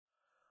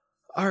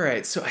All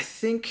right, so I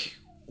think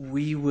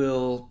we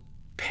will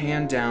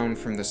pan down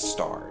from the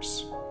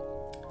stars,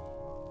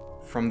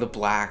 from the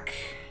black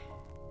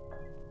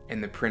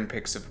and the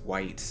pinpricks of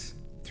white,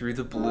 through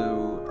the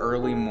blue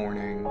early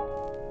morning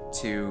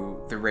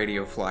to the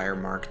Radio Flyer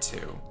Mark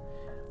II,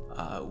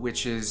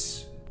 which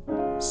is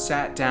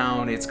sat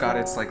down. It's got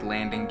its like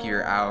landing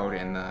gear out,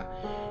 and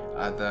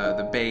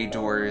the bay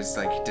doors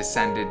like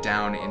descended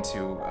down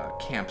into a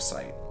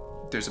campsite.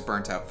 There's a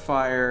burnt out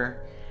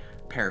fire,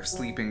 pair of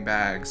sleeping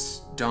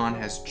bags. Dawn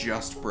has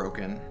just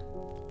broken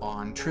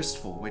on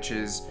Tristful, which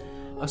is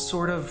a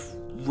sort of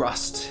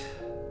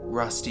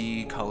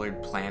rusty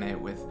colored planet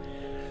with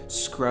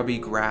scrubby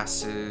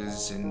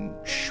grasses and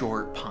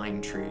short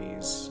pine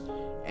trees.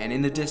 And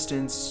in the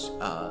distance,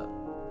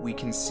 we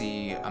can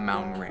see a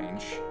mountain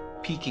range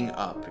peeking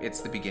up.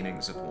 It's the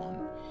beginnings of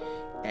one.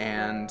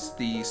 And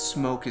the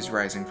smoke is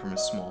rising from a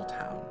small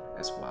town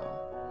as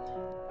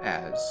well,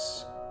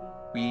 as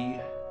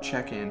we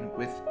check in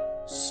with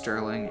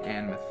Sterling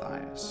and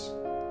Matthias.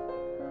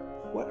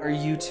 What are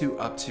you two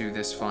up to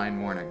this fine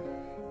morning?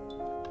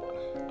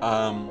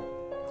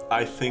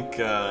 I think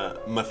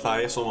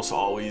Matthias almost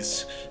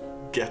always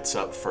gets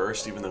up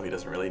first, even though he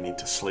doesn't really need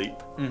to sleep.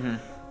 Mm-hmm.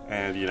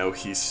 And,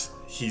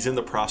 he's in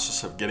the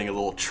process of getting a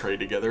little tray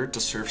together to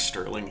serve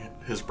Sterling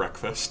his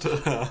breakfast.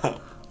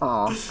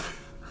 Aw.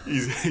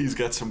 He's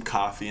got some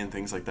coffee and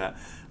things like that.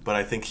 But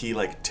I think he,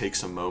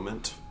 takes a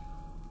moment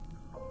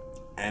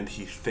and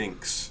he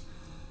thinks,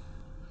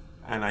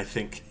 and I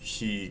think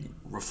he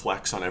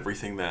reflects on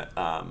everything that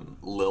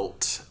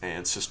Lilt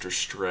and Sister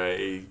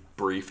Stray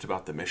briefed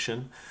about the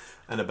mission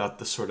and about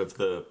the sort of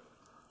the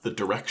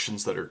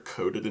directions that are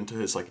coded into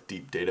his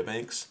deep data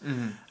banks.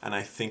 Mm-hmm. And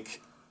I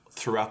think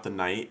throughout the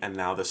night and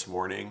now this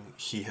morning,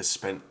 he has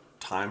spent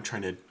time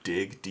trying to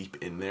dig deep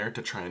in there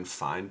to try and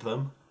find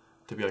them,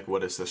 to be like,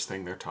 what is this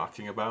thing they're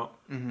talking about?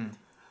 Mm-hmm.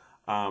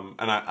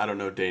 And I don't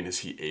know, Dane, is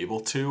he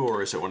able to,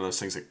 or is it one of those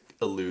things that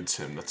eludes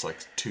him that's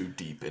too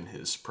deep in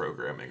his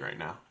programming right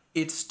now?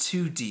 It's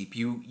too deep.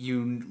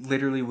 You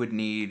literally would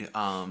need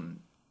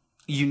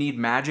you need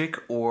magic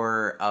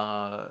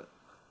or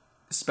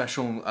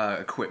special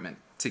equipment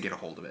to get a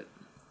hold of it.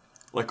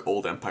 Like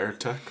old Empire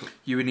tech?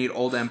 You would need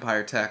old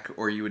Empire tech,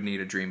 or you would need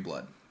a Dream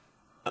Blood.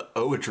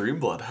 A Dream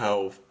Blood.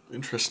 How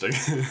interesting.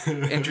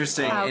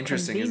 Interesting, How isn't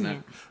it?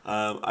 convenient.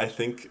 I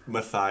think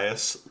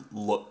Matthias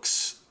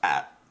looks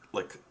at,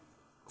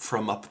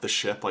 from up the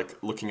ship,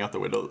 looking out the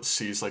window,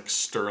 sees,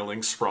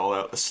 Sterling sprawl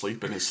out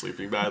asleep in his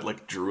sleeping bag,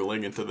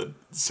 drooling into the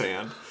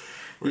sand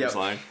where he's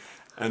lying.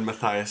 And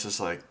Matthias is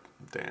like,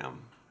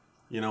 damn,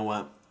 you know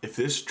what? If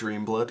this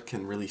Dream Blood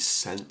can really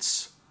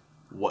sense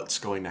what's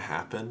going to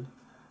happen,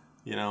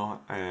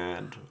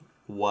 and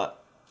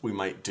what we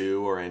might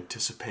do or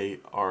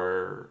anticipate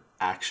our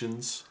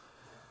actions,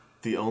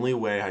 the only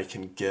way I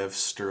can give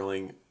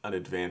Sterling an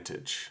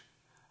advantage,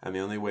 and the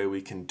only way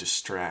we can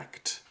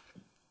distract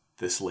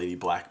this Lady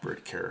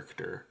Blackbird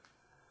character,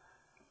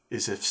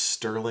 is if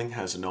Sterling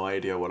has no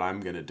idea what I'm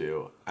going to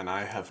do, and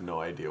I have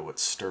no idea what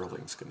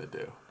Sterling's going to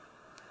do.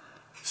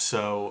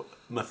 So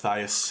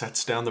Matthias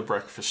sets down the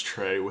breakfast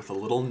tray with a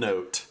little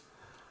note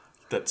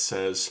that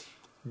says,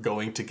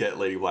 "Going to get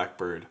Lady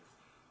Blackbird.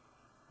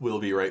 We'll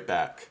be right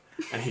back."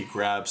 And he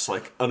grabs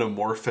an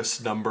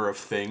amorphous number of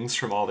things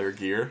from all their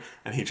gear,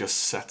 and he just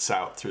sets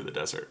out through the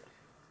desert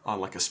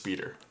on a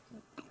speeder.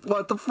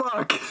 What the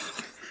fuck?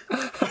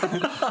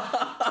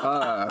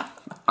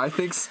 I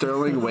think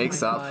Sterling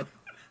wakes up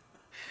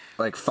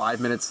 5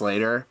 minutes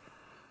later,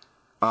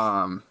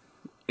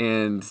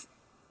 and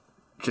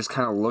just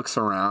kind of looks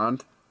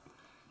around,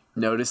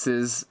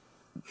 notices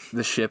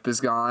the ship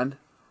is gone,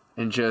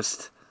 and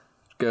just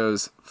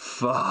goes,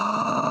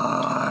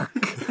 fuck.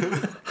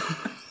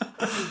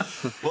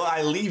 Well,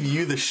 I leave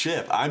you the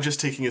ship. I'm just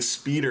taking a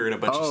speeder and a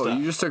bunch of stuff. Oh,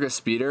 you just took a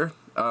speeder?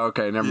 Oh,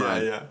 okay, never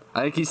mind. Yeah.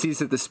 I think he sees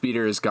that the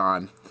speeder is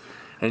gone,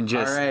 and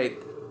just All right.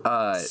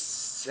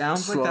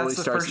 Sounds like slowly that's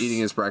the starts first... eating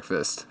his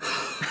breakfast.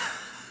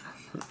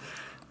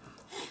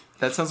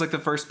 That sounds like the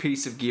first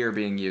piece of gear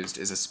being used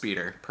is a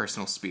speeder,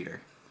 personal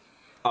speeder.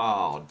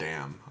 Oh,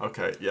 damn.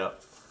 Okay,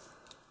 yep.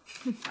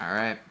 All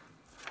right.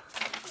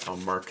 I'll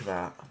mark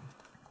that.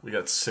 We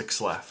got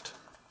 6 left.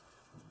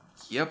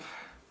 Yep.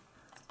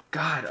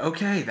 God,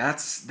 okay,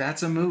 that's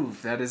a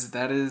move. That's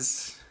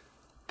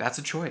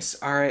a choice.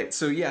 All right,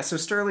 so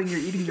Sterling, you're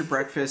eating your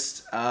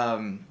breakfast.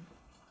 You're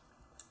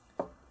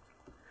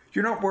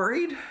not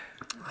worried?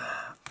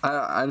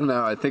 I don't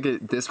know. I think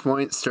at this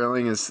point,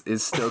 Sterling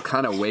is still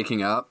kind of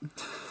waking up.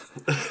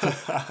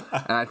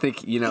 And I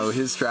think,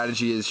 his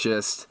strategy is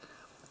just,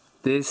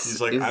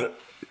 this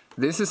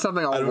is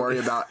something I'll worry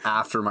about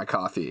after my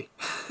coffee.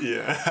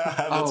 Yeah,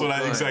 that's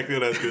exactly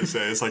what I was going to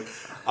say. It's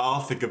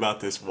I'll think about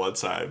this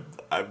once I've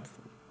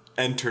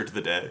entered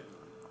the day.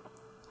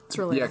 It's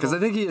really because I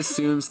think he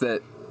assumes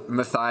that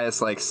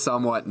Matthias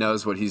somewhat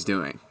knows what he's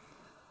doing.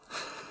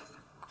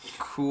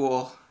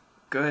 Cool.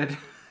 Good.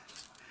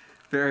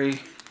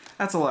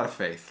 That's a lot of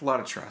faith, a lot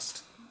of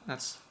trust.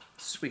 That's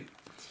sweet.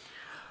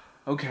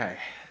 Okay,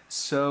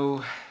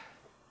 so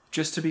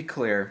just to be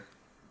clear,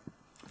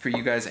 for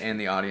you guys and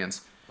the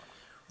audience.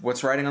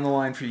 What's riding on the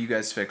line for you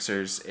guys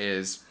fixers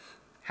is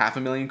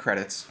 500,000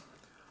 credits,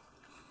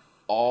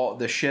 all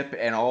the ship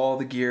and all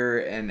the gear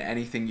and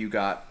anything you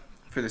got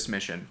for this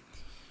mission,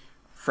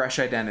 fresh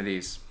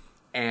identities,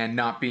 and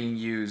not being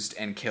used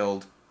and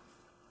killed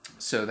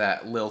so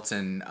that Lilt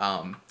and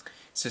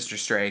Sister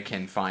Stray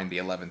can find the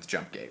 11th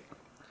jump gate.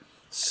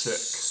 Sick.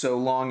 So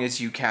long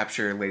as you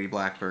capture Lady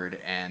Blackbird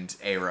and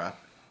Aira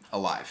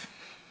alive.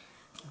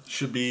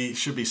 Should be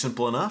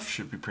simple enough.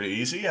 Should be pretty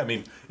easy. I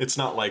mean, it's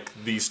not like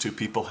these two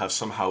people have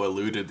somehow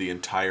eluded the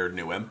entire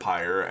New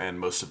Empire and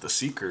most of the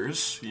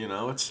Seekers. You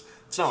know, it's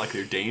not like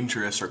they're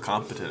dangerous or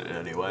competent in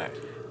any way.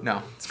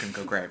 No, it's gonna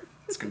go great.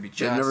 It's gonna be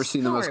just. I've never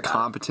seen the most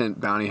competent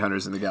bounty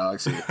hunters in the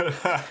galaxy.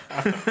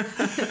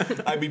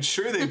 I mean,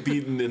 sure, they've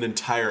beaten an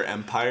entire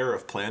empire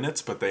of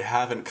planets, but they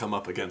haven't come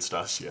up against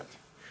us yet.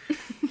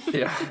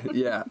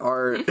 Yeah.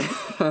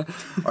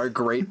 Our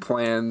great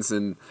plans,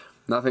 and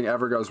nothing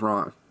ever goes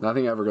wrong.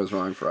 Nothing ever goes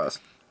wrong for us.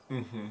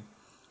 Mm-hmm.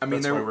 I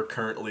mean, that's why we're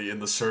currently in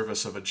the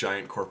service of a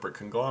giant corporate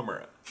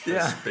conglomerate.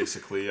 Yeah,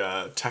 basically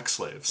tech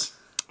slaves.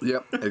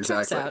 Yep,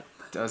 exactly.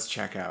 Does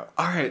check out.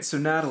 All right, so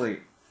Natalie,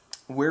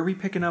 where are we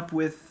picking up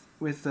with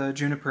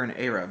Juniper and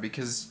Aira?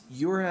 Because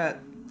you're at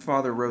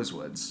Father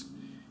Rosewood's,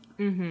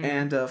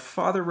 and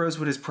Father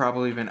Rosewood has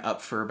probably been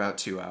up for about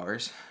 2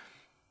 hours,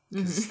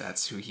 because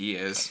that's who he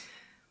is.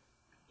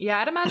 Yeah,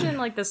 I'd imagine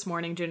like this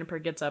morning Juniper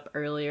gets up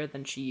earlier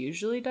than she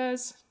usually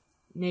does.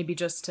 Maybe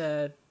just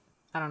to,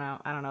 I don't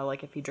know,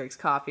 like if he drinks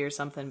coffee or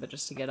something, but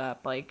just to get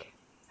up, like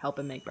help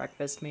him make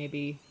breakfast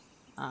maybe,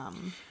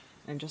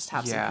 and just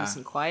have some peace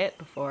and quiet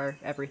before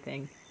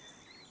everything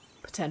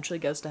potentially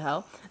goes to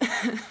hell.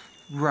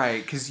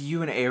 Right, because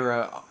you and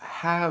Aira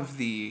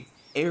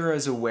Aira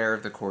is aware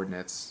of the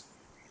coordinates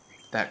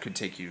that could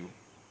take you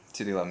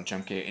to the 11th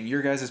jump gate, and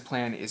your guys'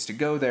 plan is to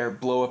go there,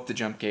 blow up the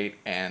jump gate,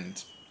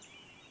 and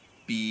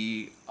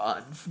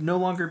no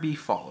longer be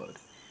followed,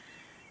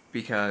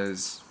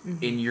 because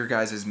in your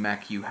guys'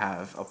 mech you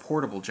have a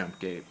portable jump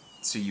gate,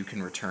 so you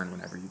can return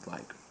whenever you'd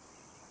like.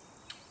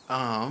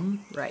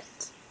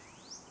 Right.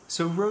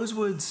 So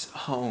Rosewood's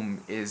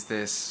home is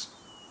this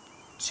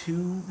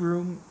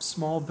 2-room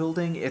small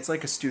building. It's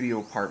like a studio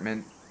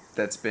apartment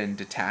that's been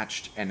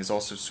detached and is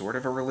also sort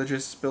of a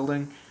religious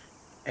building.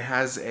 It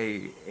has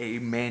a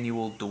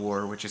manual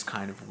door, which is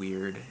kind of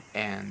weird,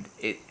 and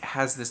it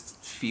has this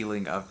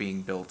feeling of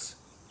being built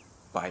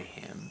by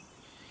him.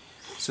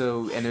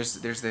 So, and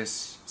there's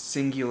this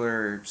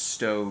singular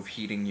stove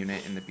heating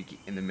unit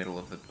in the middle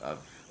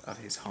of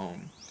his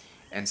home,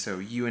 and so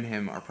you and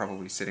him are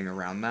probably sitting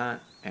around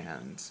that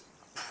and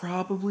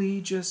probably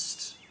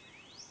just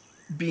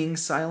being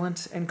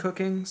silent and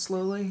cooking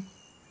slowly,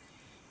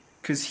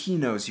 because he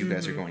knows you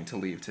guys are going to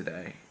leave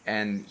today,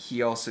 and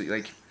he also,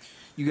 like,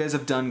 you guys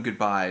have done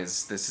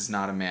goodbyes. This is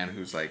not a man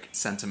who's like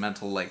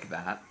sentimental like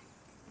that.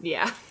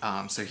 Yeah.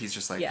 So he's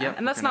just like, yeah,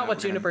 and that's not what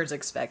Juniper's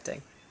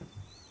expecting.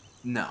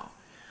 No.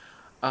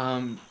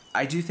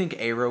 I do think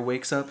Aira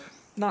wakes up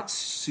not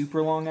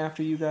super long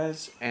after you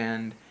guys,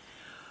 and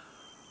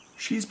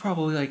she's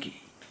probably like,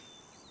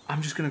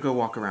 I'm just gonna go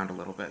walk around a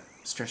little bit,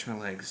 stretch my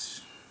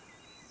legs.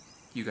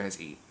 You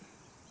guys eat.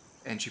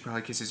 And she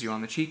probably kisses you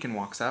on the cheek and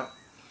walks out.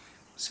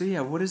 So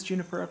yeah, what is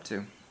Juniper up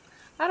to?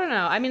 I don't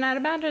know. I mean, I'd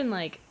imagine,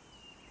 like,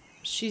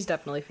 she's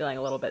definitely feeling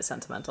a little bit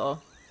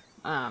sentimental.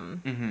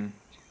 And,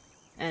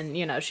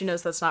 you know, she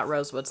knows that's not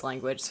Rosewood's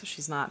language, so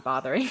she's not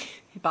bothering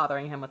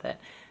him with it.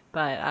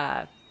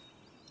 But,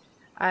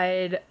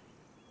 I'd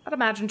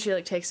imagine she,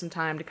 like, takes some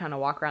time to kind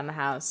of walk around the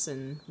house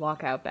and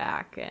walk out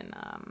back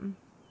and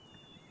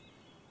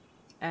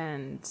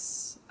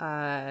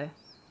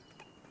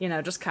you know,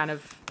 just kind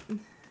of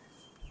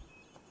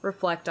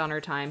reflect on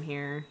her time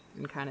here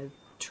and kind of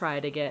try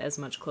to get as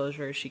much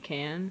closure as she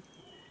can.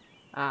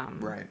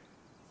 Right.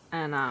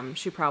 And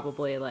she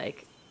probably,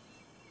 like,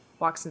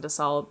 walks into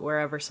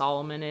wherever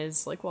Solomon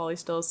is, like, while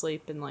he's still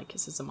asleep, and, like,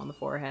 kisses him on the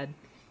forehead.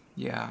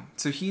 Yeah.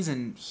 So he is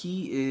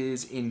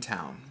in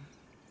town.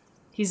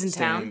 He's in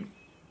town?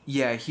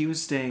 Yeah, he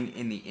was staying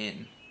in the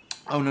inn.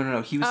 Oh,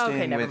 no. He was staying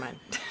okay, never with... mind.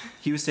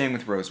 He was staying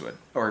with Rosewood.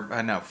 Or,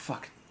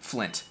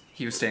 Flint.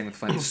 He was staying with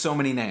Flint. So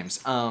many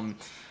names. Oh,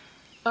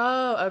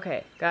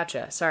 okay.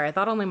 Gotcha. Sorry, I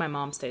thought only my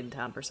mom stayed in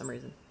town for some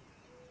reason.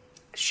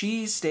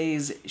 She's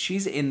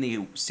in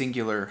the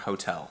singular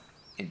hotel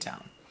in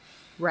town.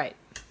 Right.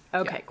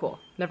 Okay, Yeah. cool.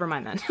 Never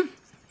mind then.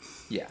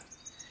 Yeah.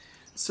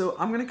 So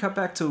I'm going to cut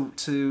back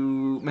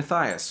to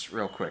Matthias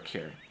real quick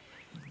here.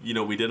 You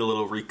know, we did a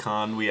little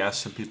recon. We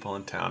asked some people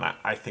in town.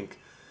 I think,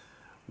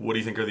 what do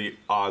you think are the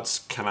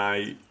odds?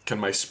 Can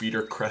my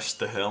speeder crest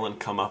the hill and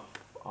come up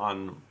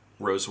on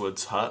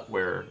Rosewood's hut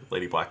where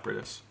Lady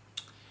Blackbird is?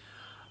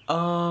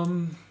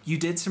 You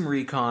did some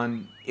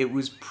recon.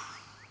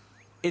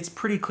 It's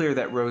pretty clear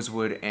that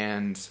Rosewood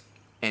and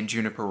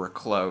Juniper were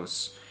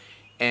close,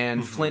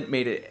 and Flint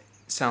made it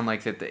sound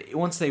like that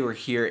once they were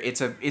here,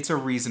 it's a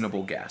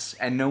reasonable guess,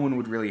 and no one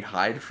would really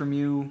hide from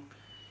you.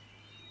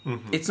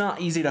 It's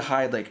not easy to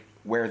hide, like,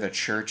 where the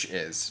church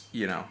is,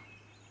 you know.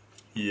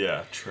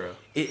 Yeah, true.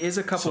 It is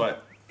a couple.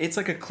 It's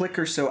like a click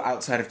or so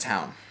outside of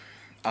town.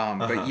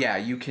 But yeah,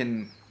 you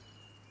can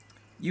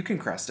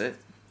crest it.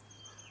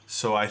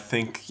 So I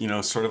think,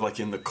 sort of like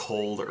in the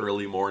cold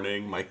early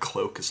morning, my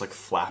cloak is like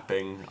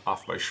flapping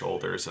off my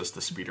shoulders as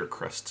the speeder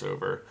crests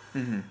over.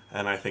 Mm-hmm.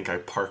 And I think I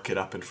park it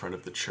up in front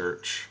of the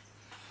church.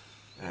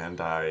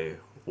 And I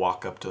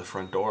walk up to the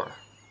front door.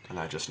 And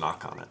I just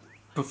knock on it.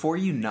 Before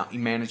you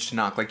manage to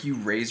knock, like you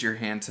raise your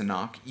hand to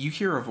knock, you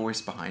hear a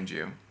voice behind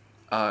you.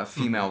 A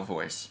female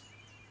voice.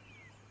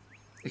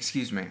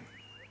 Excuse me.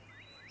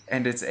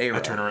 And it's Aira. I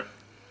turn around.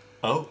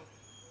 Oh.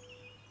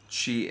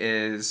 She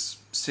is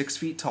 6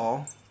 feet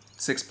tall.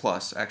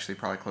 6+, actually,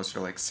 probably closer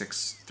to like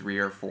 6'3"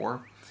 or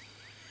 4.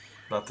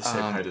 About the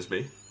same height as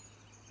me.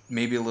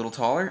 Maybe a little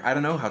taller. I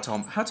don't know how tall.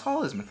 How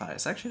tall is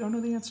Matthias? I actually don't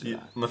know the answer to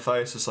that.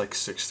 Matthias is like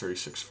 6'3",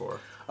 6'4".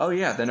 Oh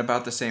yeah, then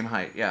about the same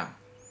height. Yeah,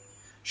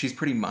 she's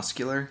pretty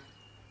muscular,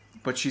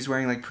 but she's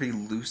wearing like pretty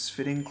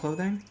loose-fitting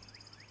clothing,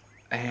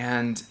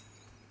 and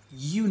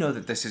you know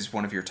that this is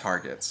one of your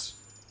targets.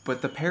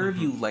 But the pair of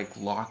you like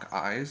lock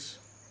eyes,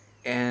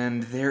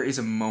 and there is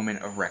a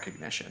moment of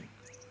recognition.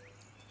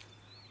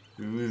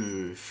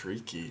 Ooh,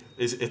 freaky.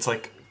 It's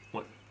like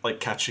what, like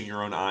catching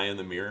your own eye in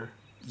the mirror?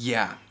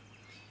 Yeah.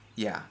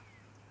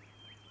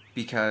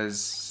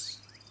 Because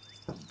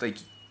like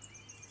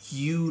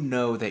you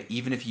know that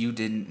even if you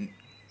didn't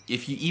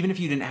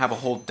have a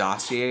whole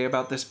dossier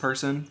about this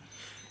person,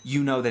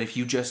 you know that if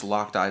you just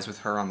locked eyes with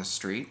her on the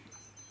street,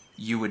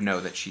 you would know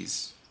that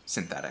she's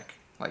synthetic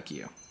like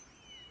you.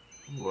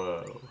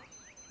 Whoa.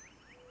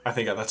 I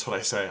think that's what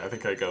I say. I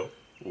think I go,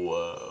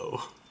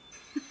 whoa.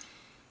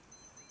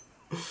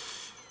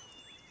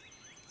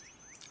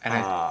 And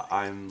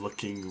I'm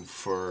looking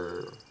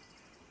for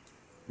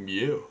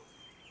you.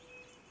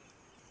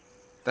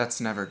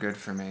 That's never good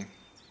for me.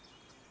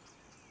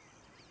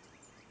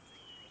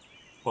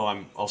 Well,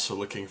 I'm also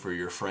looking for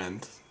your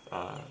friend,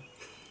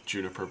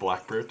 Juniper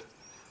Blackbird.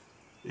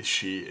 Is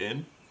she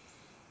in?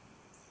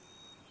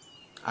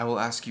 I will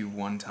ask you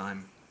one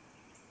time.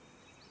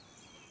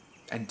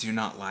 And do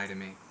not lie to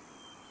me.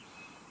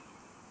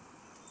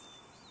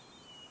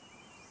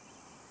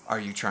 Are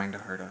you trying to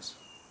hurt us?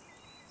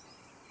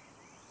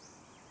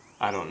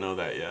 I don't know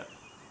that yet.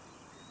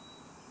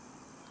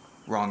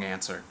 Wrong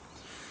answer.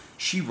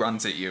 She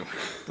runs at you.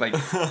 Like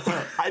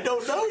I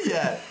don't know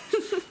yet.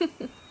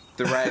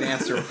 The right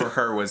answer for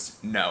her was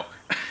no.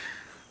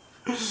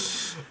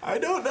 I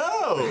don't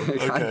know.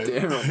 Okay. God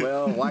damn it,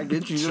 Will. Why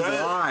did you just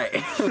lie?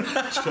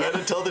 Try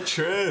to tell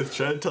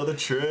the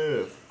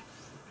truth.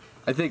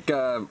 I think,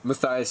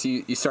 Matthias,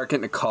 you start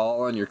getting a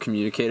call on your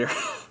communicator.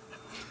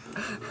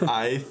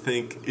 I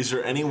think, is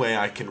there any way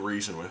I can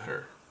reason with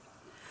her?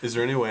 Is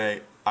there any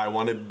way I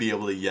want to be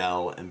able to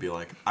yell and be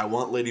like, I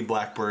want Lady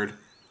Blackbird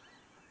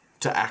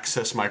to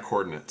access my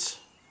coordinates.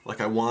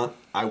 Like, I want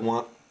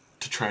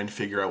to try and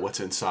figure out what's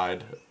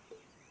inside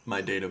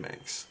my data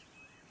banks.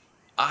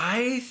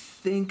 I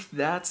think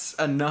that's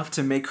enough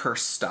to make her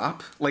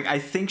stop. Like, I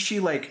think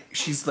she's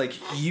like,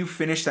 you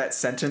finish that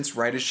sentence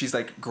right as she's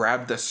like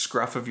grabbed the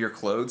scruff of your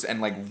clothes and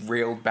like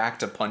reeled back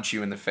to punch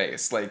you in the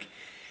face. Like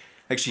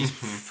she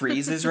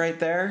freezes right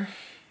there.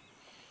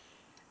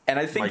 And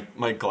I think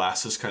my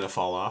glasses kind of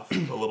fall off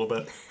a little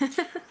bit.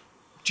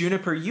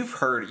 Juniper,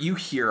 you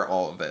hear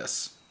all of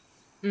this.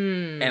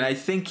 And I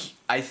think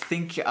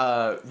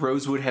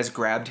Rosewood has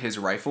grabbed his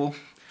rifle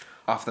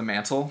off the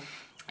mantle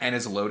and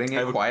is loading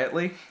it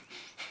quietly.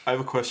 I have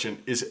a question.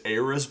 Is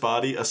Aira's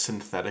body a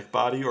synthetic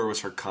body, or was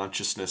her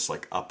consciousness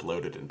like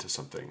uploaded into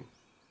something?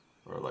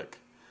 Or like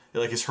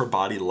is her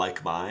body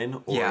like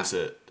mine, or is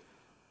it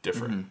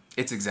different? Mm-hmm.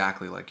 It's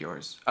exactly like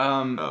yours.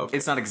 Okay.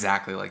 It's not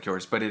exactly like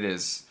yours, but it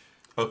is.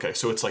 Okay,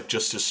 so it's like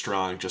just as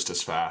strong, just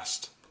as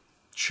fast.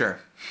 Sure.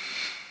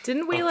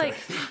 Didn't we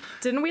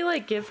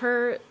give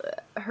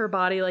her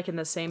body like in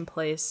the same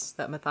place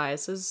that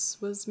Matthias's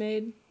was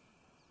made?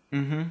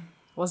 Mm-hmm.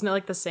 Wasn't it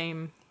like the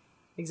same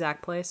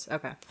exact place?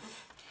 Okay.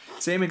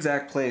 Same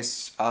exact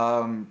place.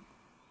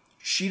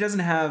 She doesn't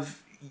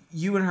have...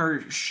 You and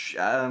her...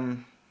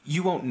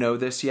 you won't know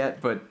this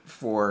yet, but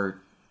for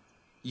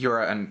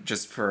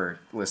just for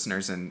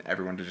listeners and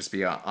everyone to just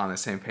be on the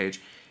same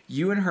page,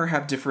 you and her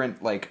have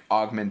different like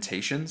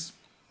augmentations,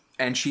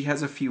 and she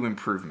has a few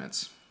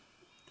improvements.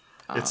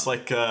 It's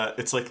like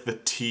the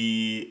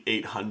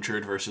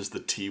T-800 versus the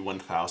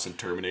T-1000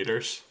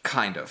 Terminators.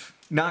 Kind of.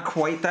 Not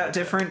quite that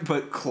different,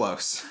 but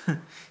close.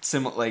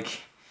 Similar,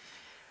 like...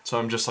 So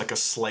I'm just like a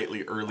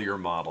slightly earlier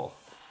model.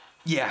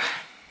 Yeah.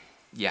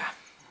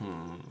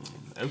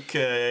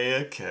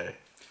 Okay.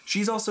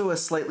 She's also a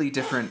slightly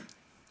different...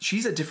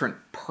 She's a different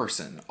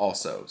person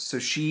also. So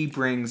she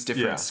brings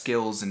different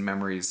skills and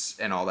memories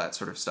and all that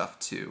sort of stuff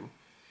too.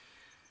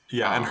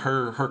 Yeah, and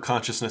her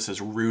consciousness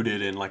is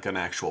rooted in like an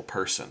actual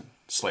person,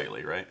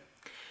 slightly, right?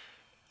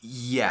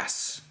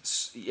 Yes.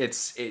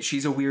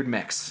 She's a weird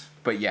mix,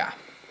 but yeah.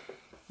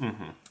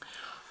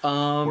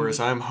 Mm-hmm. Whereas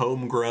I'm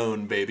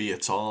homegrown, baby.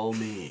 It's all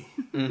me.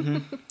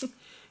 Mm-hmm.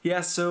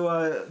 Yeah,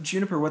 so,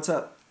 Juniper, what's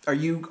up? Are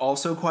you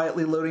also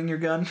quietly loading your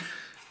gun?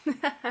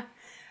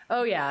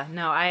 Oh yeah,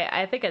 no,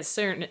 I think as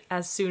soon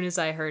as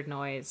I heard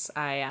noise,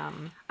 I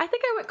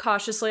think I went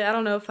cautiously. I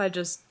don't know if I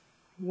just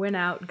went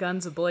out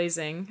guns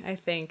a-blazing. I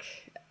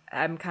think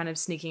I'm kind of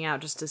sneaking out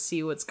just to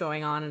see what's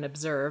going on and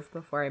observe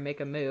before I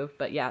make a move.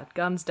 But yeah,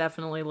 guns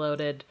definitely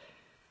loaded.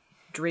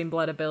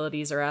 Dreamblood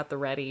abilities are at the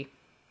ready.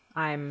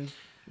 I'm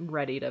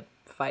ready to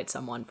fight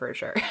someone for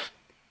sure.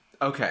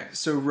 Okay,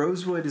 so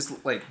Rosewood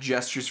is like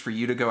gestures for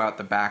you to go out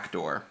the back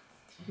door.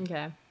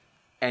 Okay.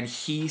 And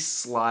he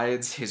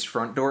slides his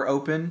front door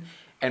open,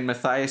 and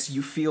Matthias,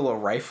 you feel a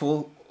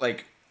rifle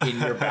like in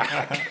your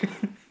back.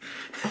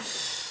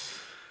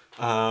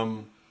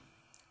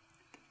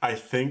 I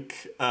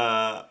think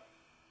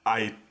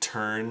I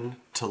turn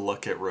to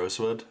look at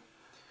Rosewood,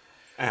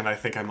 and I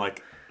think I'm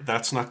like,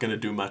 that's not going to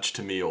do much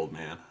to me, old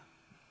man.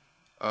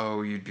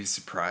 Oh, you'd be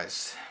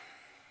surprised.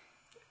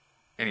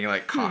 And he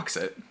like cocks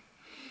it.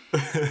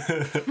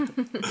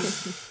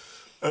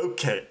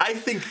 Okay, I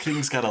think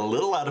things got a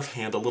little out of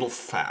hand a little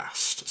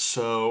fast,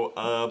 so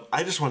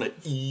I just want to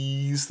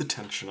ease the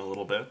tension a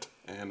little bit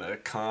and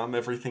calm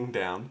everything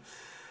down.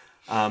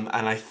 And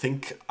I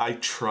think I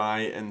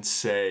try and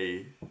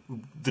say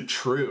the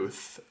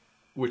truth,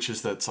 which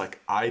is that it's like,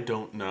 I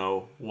don't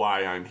know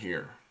why I'm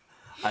here.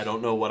 I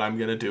don't know what I'm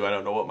going to do. I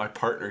don't know what my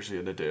partner's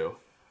going to do.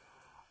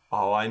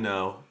 All I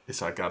know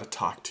is I got to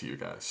talk to you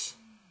guys.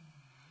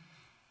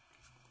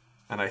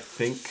 And I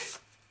think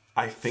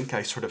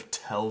I sort of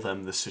tell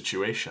them the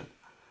situation.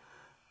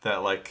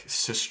 That, like,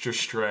 Sister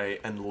Stray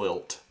and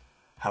Lilt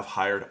have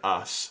hired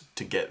us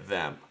to get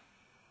them.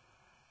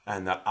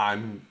 And that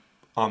I'm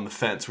on the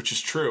fence, which is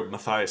true.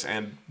 Matthias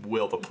and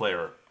Will, the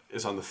player,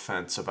 is on the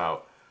fence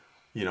about,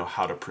 you know,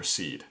 how to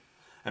proceed.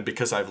 And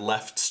because I've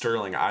left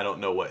Sterling, I don't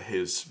know what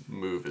his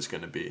move is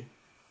going to be.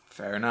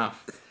 Fair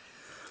enough.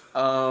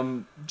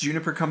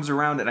 Juniper comes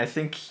around, and I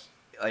think,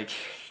 like...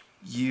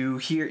 You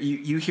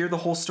hear the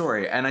whole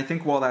story, and I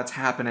think while that's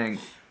happening,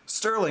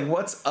 Sterling,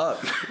 what's up?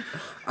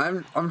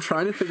 I'm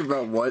trying to think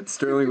about what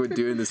Sterling would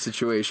do in this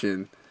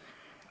situation,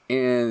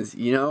 and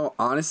you know,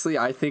 honestly,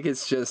 I think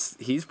it's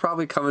just he's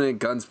probably coming in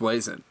guns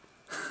blazing,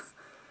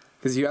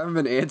 because you haven't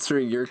been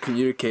answering your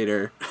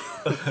communicator.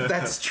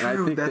 That's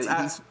true.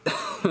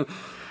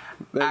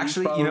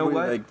 Actually, you know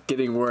what? Like,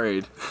 getting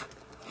worried.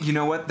 You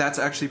know what? That's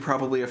actually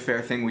probably a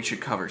fair thing we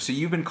should cover. So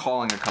you've been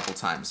calling a couple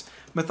times.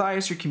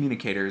 Matthias, your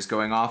communicator, is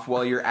going off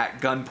while you're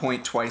at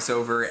gunpoint twice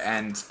over,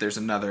 and there's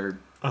another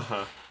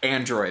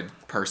android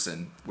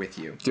person with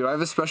you. Do I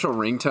have a special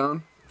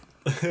ringtone?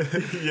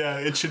 Yeah,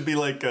 it should be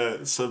like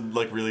some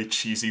like really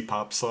cheesy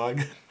pop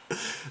song.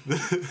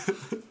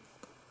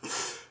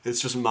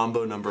 It's just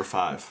Mambo number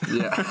 5.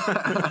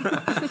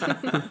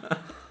 Yeah.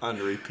 On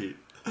repeat.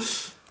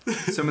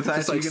 So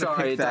Matthias, like,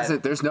 sorry,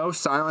 there's no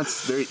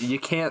silence. You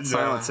can't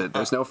silence it.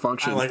 There's no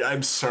function.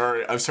 I'm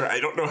sorry. I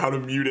don't know how to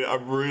mute it.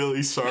 I'm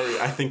really sorry.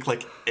 I think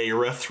like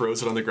Aira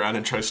throws it on the ground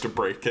and tries to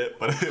break it,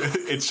 but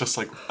it's just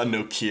like a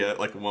Nokia,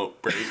 like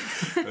won't break.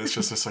 And it's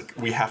just this like,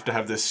 we have to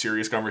have this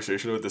serious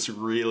conversation with this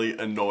really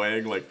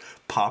annoying like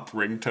pop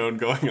ringtone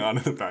going on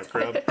in the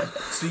background.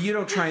 So you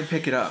don't try and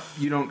pick it up.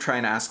 You don't try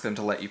and ask them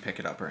to let you pick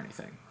it up or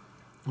anything.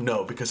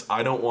 No, because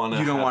I don't want to.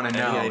 You don't want to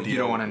know. You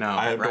don't want to know.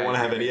 I don't want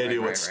to have any idea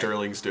what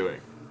Sterling's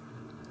doing,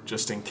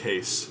 just in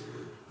case.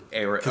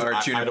 Or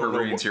Juniper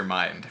reads your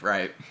mind,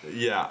 right?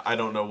 Yeah, I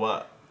don't know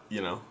what,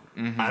 you know.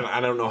 Mm-hmm.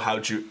 I don't know how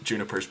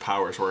Juniper's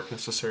powers work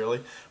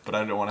necessarily, but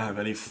I don't want to have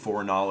any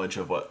foreknowledge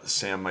of what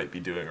Sam might be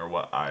doing or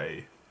what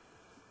I.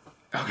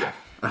 Okay. Yeah.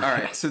 All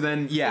right. So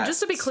then, yeah. And just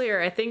to be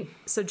clear, I think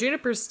so.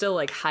 Juniper's still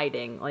like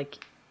hiding.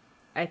 Like,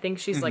 I think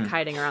she's like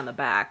hiding around the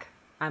back.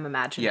 I'm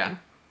imagining. Yeah.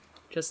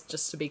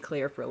 Just to be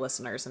clear for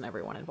listeners and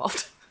everyone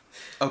involved.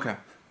 Okay.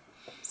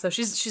 So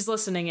she's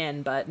listening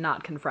in, but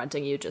not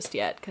confronting you just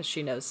yet, because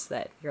she knows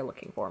that you're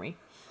looking for me.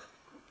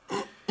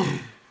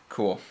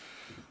 Cool.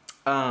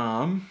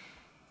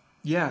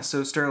 Yeah.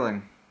 So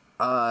Sterling.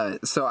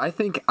 So I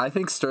think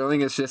Sterling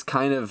has just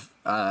kind of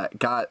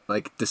got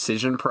like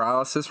decision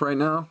paralysis right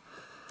now,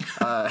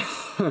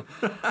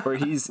 where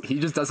he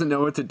just doesn't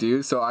know what to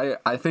do. So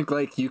I think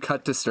like you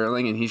cut to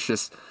Sterling and he's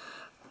just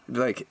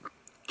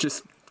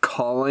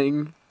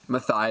calling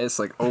Matthias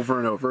like over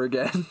and over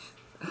again.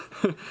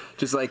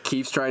 Just like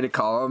keeps trying to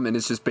call him, and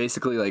it's just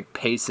basically like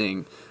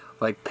pacing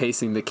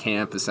the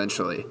camp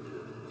essentially.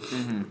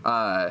 Mm-hmm.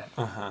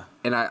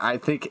 And I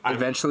think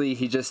eventually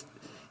he just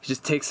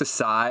takes a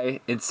sigh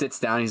and sits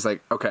down. He's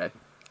like, okay,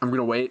 I'm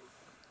gonna wait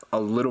a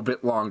little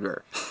bit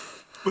longer.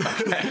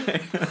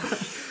 Okay.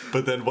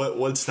 But then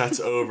once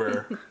that's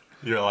over,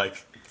 you're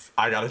like,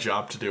 I got a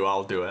job to do.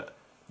 I'll do it.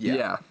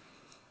 Yeah.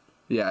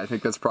 Yeah, I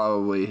think that's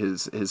probably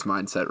his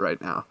mindset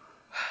right now.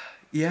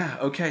 Yeah.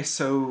 Okay.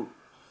 So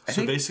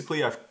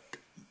basically,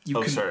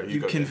 you've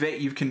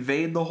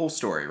conveyed the whole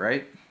story,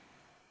 right?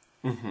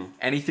 Mm-hmm.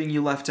 Anything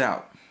you left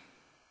out?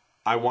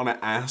 I want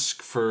to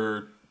ask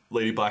for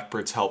Lady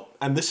Blackbird's help,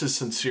 and this is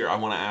sincere. I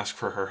want to ask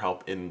for her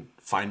help in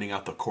finding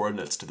out the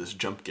coordinates to this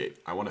jump gate.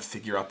 I want to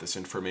figure out this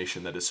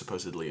information that is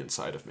supposedly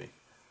inside of me.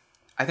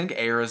 I think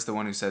Aira's the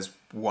one who says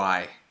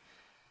why.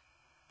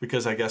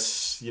 Because I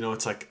guess,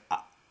 it's like,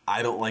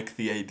 I don't like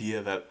the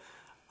idea that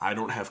I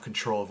don't have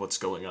control of what's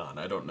going on.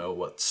 I don't know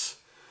what's,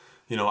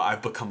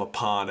 I've become a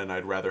pawn, and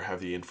I'd rather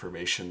have the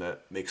information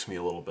that makes me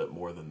a little bit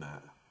more than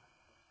that.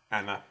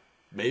 And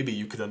maybe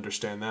you could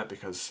understand that,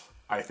 because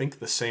I think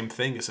the same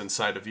thing is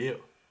inside of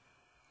you.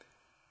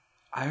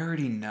 I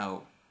already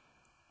know.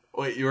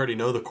 Wait, you already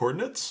know the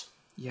coordinates?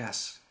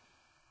 Yes.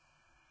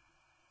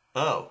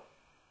 Oh.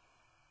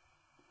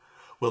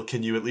 Well,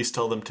 can you at least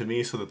tell them to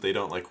me so that they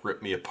don't,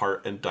 rip me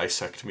apart and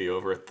dissect me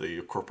over at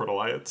the Corporate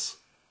Alliance?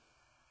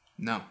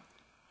 No.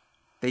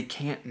 They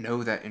can't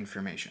know that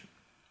information.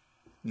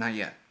 Not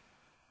yet.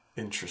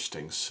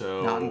 Interesting.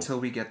 So... Not until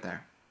we get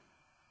there.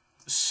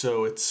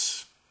 So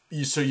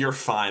so you're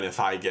fine if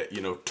I get,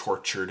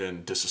 tortured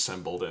and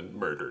disassembled and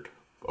murdered.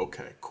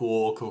 Okay.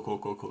 Cool.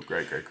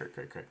 Great.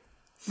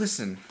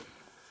 Listen,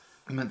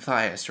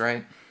 Matthias,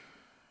 right?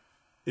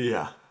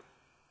 Yeah.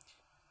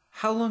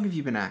 How long have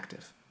you been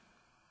active?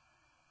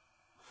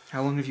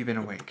 How long have you been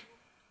awake?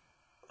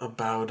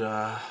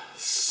 About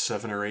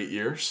 7 or 8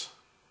 years.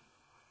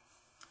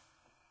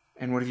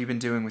 And what have you been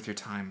doing with your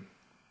time?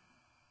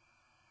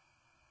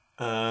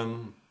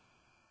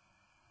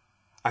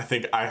 I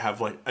think I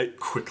have, it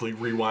quickly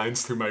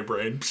rewinds through my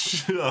brain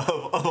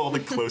of all the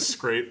close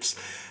scrapes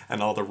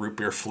and all the root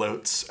beer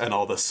floats and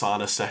all the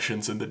sauna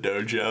sessions in the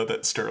dojo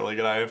that Sterling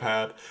and I have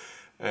had,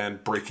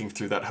 and breaking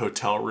through that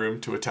hotel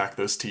room to attack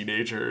those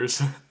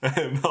teenagers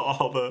and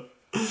all the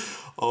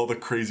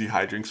crazy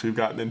hijinks we've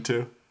gotten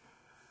into.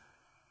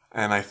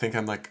 And I think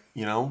I'm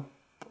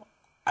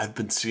I've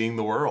been seeing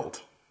the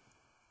world.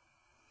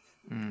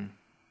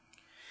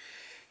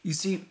 You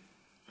see,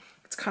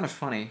 it's kind of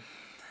funny.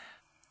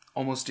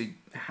 Almost 8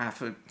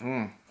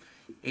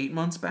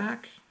 months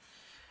back,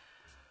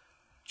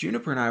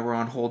 Juniper and I were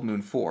on Hold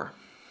Moon 4.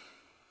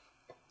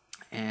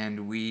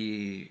 And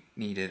we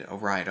needed a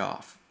ride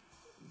off.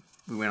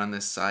 We went on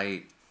this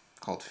site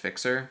called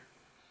Fixer.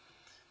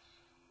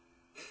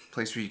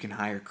 Place where you can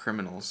hire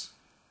criminals.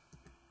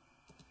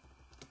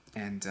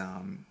 And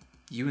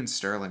you and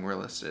Sterling were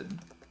listed.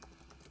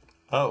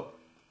 Oh.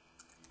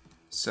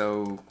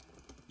 So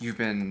you've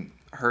been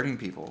hurting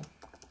people.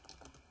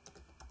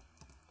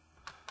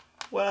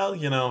 Well,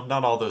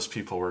 not all those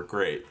people were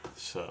great,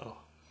 so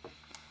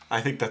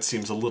I think that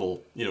seems a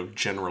little,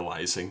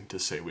 generalizing to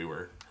say we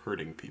were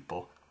hurting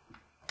people.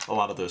 A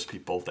lot of those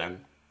people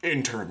then,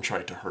 in turn,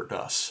 tried to hurt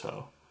us,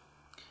 so...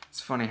 It's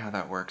funny how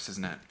that works,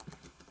 isn't it?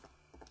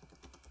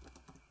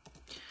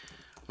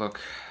 Look,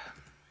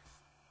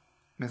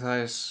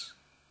 Matthias,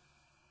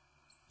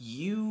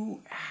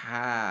 you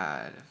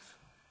had,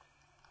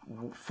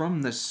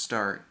 from the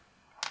start,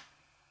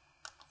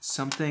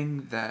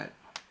 something that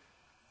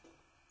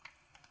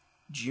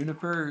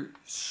Juniper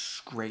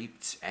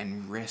scraped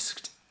and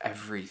risked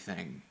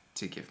everything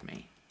to give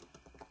me.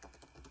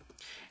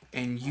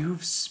 And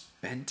you've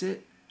spent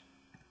it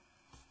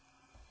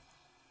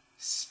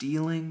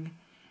stealing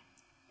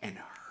and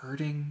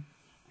hurting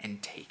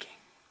and taking.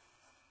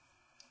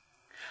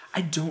 I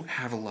don't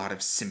have a lot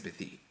of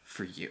sympathy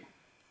for you.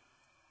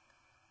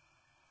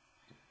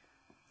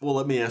 Well,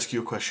 let me ask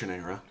you a question,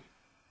 Aira.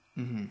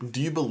 Mm-hmm. Do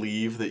you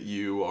believe that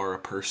you are a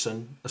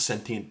person, a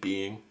sentient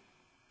being?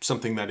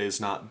 Something that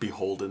is not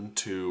beholden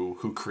to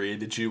who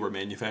created you or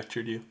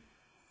manufactured you?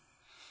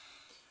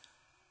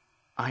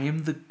 I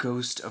am the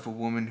ghost of a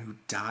woman who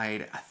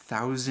died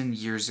 1,000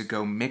 years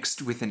ago,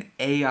 mixed with an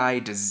AI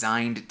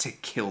designed to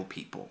kill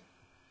people.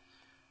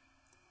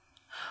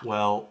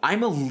 Well...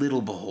 I'm a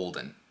little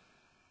beholden.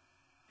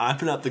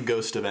 I'm not the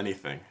ghost of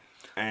anything.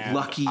 And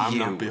Lucky I'm you.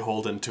 not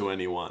beholden to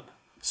anyone.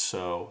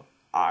 So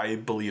I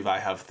believe I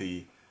have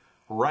the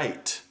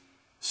right,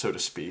 so to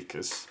speak,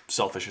 as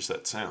selfish as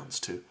that sounds,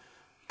 to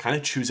kind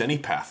of choose any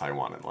path I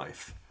want in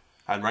life.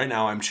 And right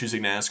now I'm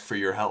choosing to ask for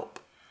your help.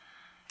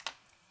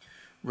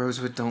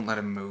 Rosewood, don't let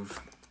him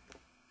move.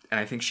 And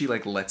I think she,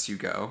 lets you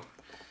go.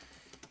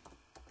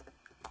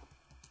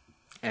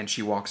 And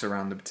she walks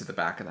around to the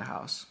back of the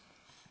house.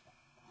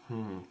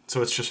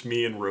 So it's just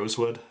me and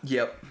Rosewood?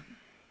 Yep.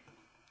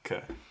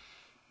 Okay.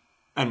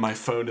 And my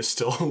phone is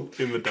still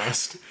in the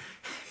dust?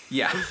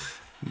 Yeah.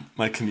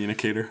 My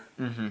communicator?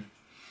 Mm-hmm.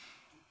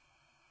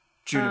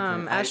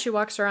 Juniper, as she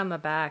walks around the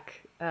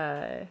back,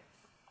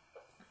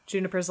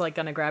 Juniper's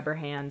gonna grab her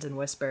hand and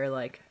whisper,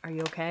 "Are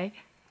you okay?"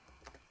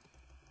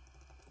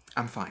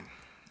 I'm fine.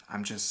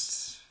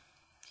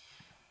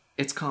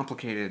 It's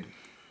complicated.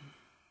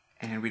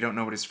 And we don't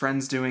know what his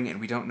friend's doing, and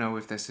we don't know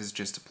if this is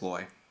just a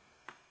ploy.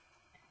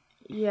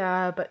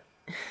 Yeah, but...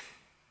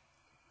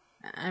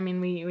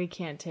 we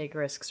can't take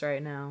risks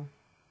right now.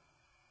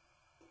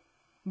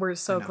 We're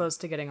so close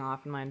to getting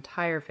off, and my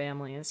entire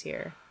family is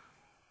here.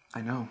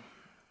 I know.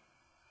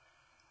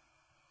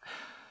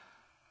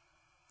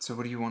 So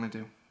what do you want to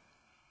do?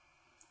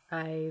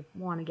 I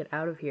want to get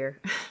out of here.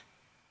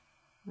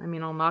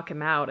 I'll knock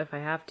him out if I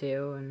have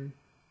to, and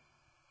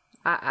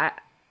I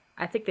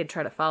think they'd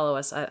try to follow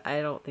us.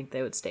 I don't think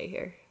they would stay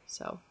here,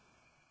 so.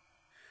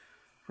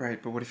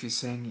 Right, but what if he's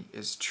saying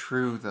is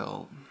true?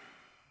 They'll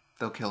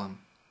kill him.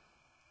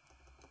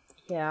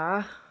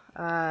 Yeah.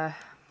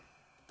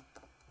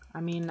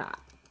 I mean,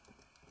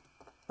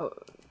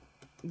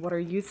 what are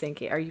you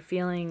thinking? Are you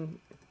feeling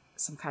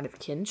some kind of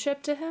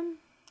kinship to him?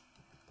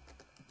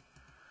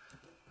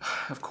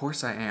 Of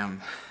course I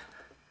am.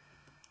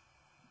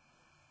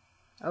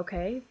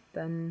 Okay,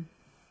 then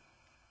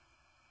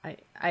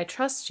I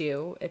trust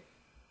you.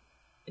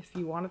 If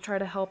you want to try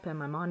to help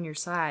him, I'm on your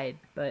side,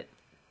 but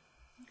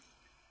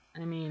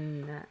I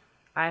mean,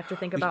 I have to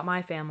think about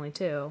my family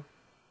too.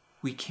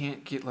 We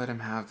can't let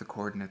him have the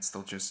coordinates.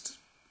 They'll just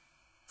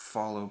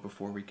follow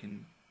before we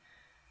can.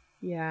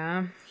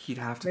 Yeah. He'd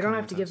have to. We don't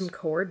have to give him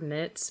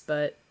coordinates,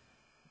 but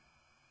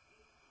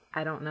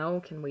I don't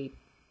know. Can we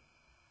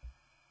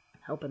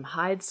help him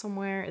hide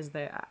somewhere? Is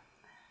there?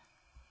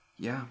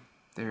 Yeah,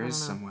 there is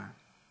somewhere.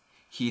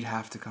 He'd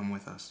have to come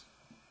with us.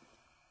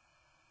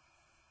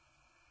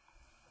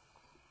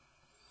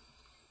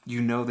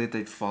 You know that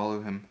they'd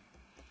follow him.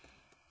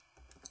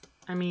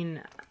 I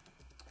mean,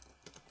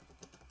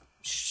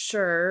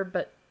 sure,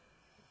 but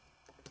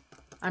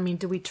I mean,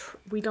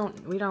 we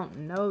don't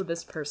know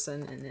this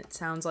person, and it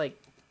sounds like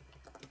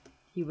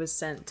he was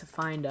sent to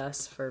find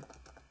us for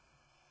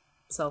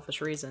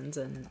selfish reasons,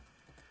 and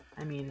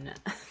I mean,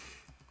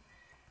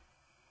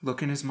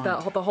 look in his mind.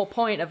 The whole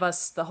point of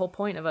us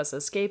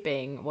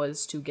escaping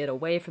was to get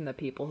away from the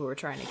people who were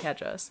trying to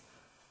catch us.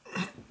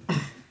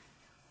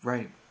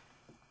 Right.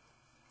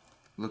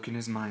 Look in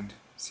his mind.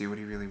 See what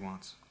he really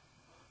wants.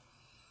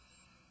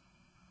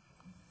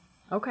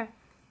 Okay.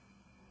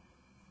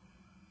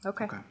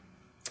 Okay.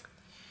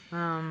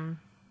 All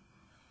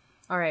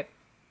right.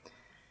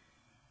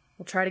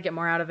 We'll try to get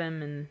more out of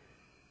him, and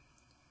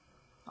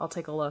I'll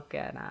take a look,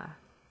 and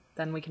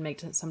then we can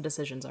make some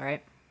decisions. All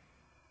right.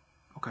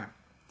 Okay.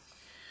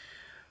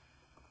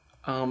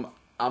 I'm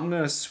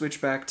gonna switch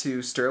back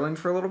to Sterling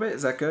for a little bit.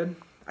 Is that good?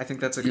 I think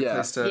that's a good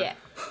place to. Yeah.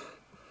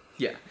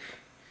 Yeah.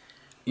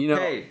 You know,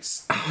 hey,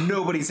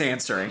 nobody's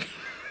answering.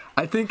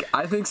 I think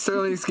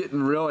Sterling's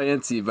getting real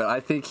antsy, but I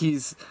think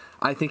he's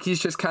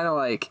just kind of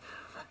like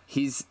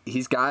he's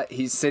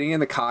sitting in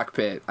the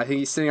cockpit. I think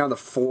he's sitting on the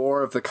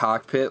floor of the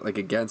cockpit, like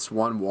against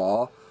one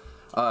wall,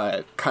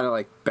 kind of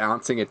like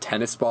bouncing a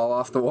tennis ball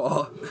off the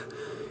wall,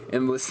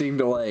 and listening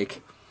to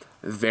like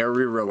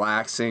very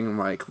relaxing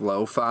like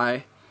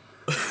lo-fi.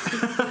 And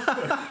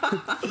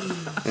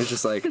it's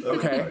just like,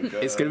 okay,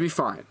 it's gonna be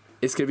fine.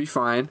 It's gonna be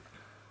fine.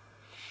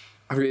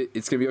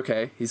 It's gonna be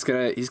okay. He's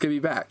gonna be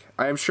back.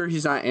 I am sure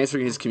he's not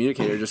answering his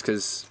communicator just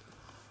because.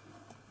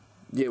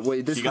 Yeah,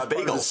 wait. This was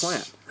part of his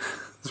plan.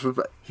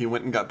 He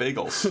went and got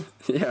bagels.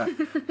 Yeah.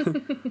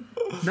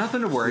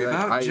 Nothing to worry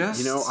about.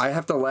 I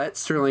have to let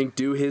Sterling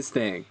do his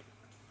thing,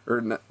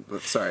 let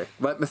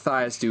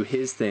Matthias do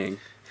his thing.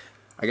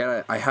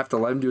 I have to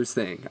let him do his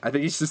thing. I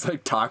think he's just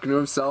like talking to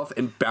himself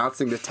and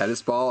bouncing the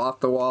tennis ball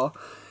off the wall,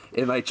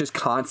 and like just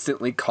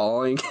constantly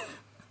calling.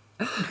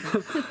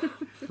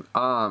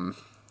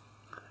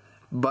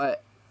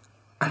 But,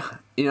 I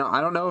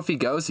don't know if he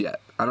goes yet.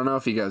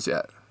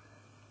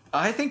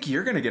 I think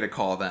you're gonna get a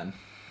call then.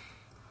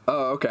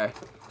 Oh, okay.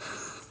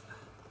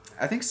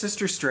 I think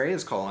Sister Stray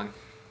is calling.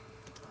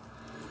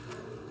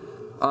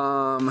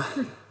 I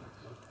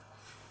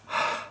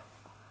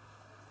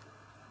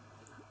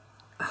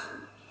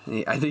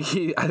think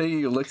he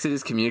looks at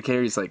his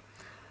communicator. He's like,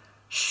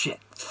 "Shit,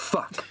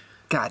 fuck,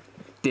 god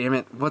damn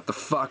it, what the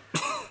fuck?"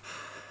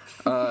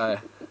 I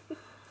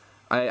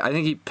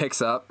think he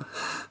picks up.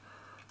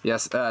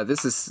 Yes,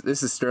 this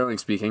is Sterling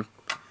speaking.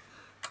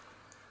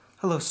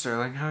 Hello,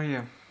 Sterling. How are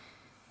you?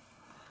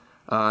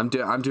 I'm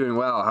doing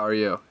well. How are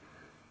you?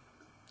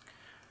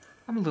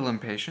 I'm a little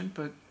impatient,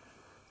 but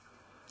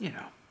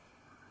Yeah,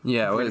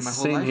 well, it's the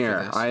same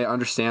here. I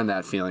understand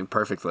that feeling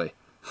perfectly.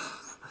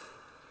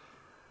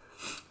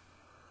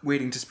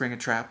 Waiting to spring a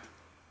trap.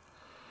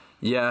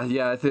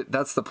 Yeah,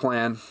 that's the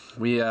plan.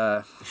 We,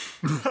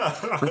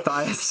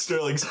 Matthias.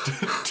 Sterling's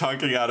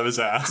tonking out of his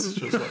ass.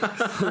 Just like,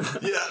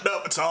 yeah,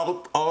 no, it's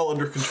all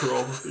under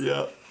control.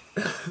 Yeah.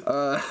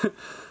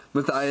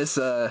 Matthias,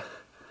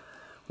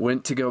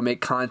 went to go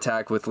make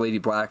contact with Lady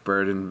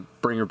Blackbird and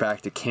bring her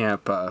back to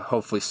camp,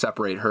 hopefully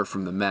separate her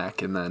from the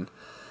mech, and then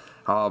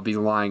I'll be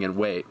lying in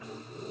wait.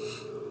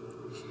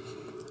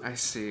 I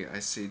see.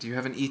 Do you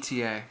have an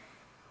ETA?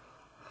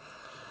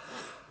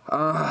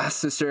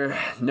 Sister,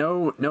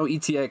 no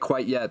ETA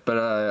quite yet,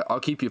 but I'll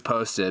keep you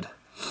posted.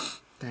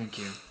 Thank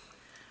you.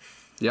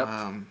 Yep.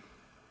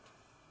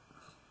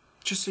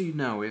 Just so you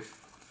know,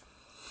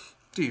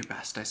 do your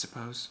best, I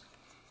suppose.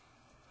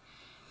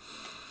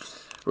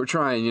 We're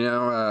trying,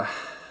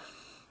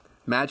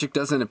 magic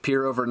doesn't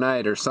appear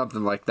overnight or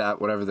something like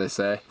that, whatever they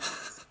say.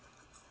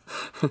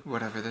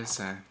 Whatever they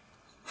say.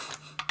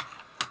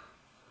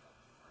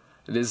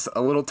 It is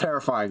a little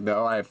terrifying,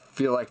 though. I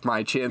feel like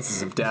my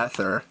chances of death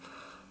are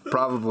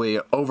probably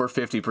over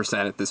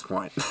 50% at this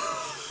point.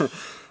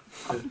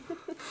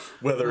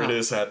 Whether it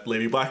is at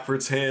Lady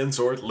Blackbird's hands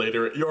or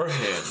later at your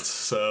hands.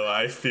 So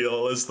I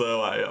feel as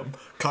though I am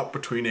caught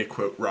between a,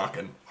 quote, rock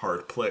and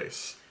hard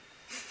place.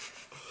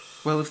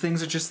 Well, if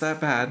things are just that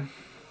bad,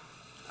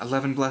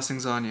 11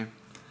 blessings on you.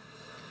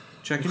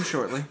 Check in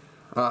shortly.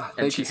 Thank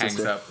and she you, hangs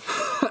sister. up.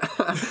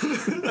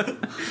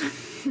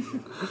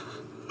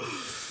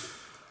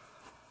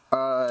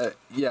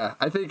 Yeah,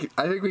 I think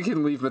we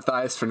can leave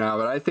Matthias for now,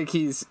 but I think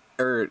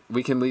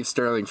we can leave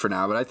Sterling for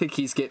now, but I think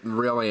he's getting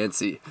real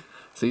antsy.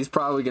 So he's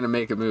probably going to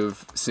make a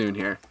move soon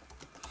here.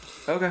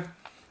 Okay.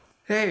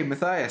 Hey,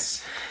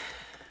 Matthias.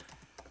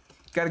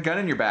 Got a gun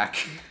in your back.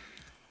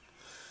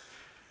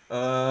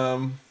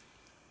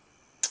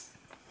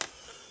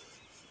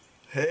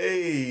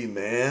 Hey,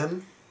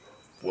 man.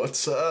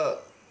 What's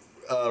up?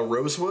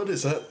 Rosewood?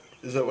 Is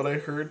that what I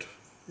heard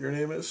your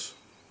name is?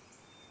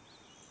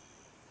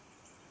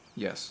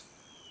 Yes.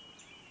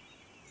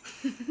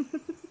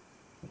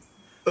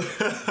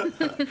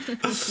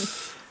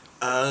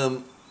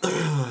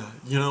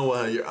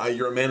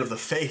 You're a man of the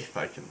faith,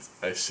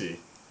 I see.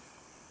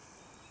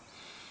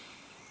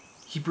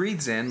 He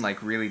breathes in,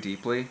 like, really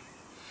deeply.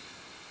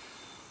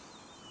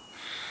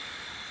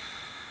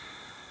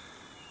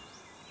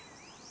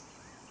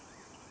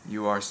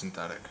 You are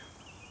synthetic.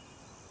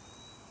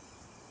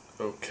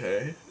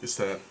 Okay.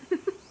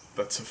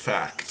 That's a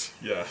fact,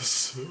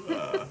 yes.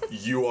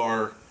 You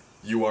are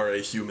a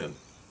human.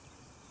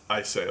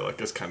 I say,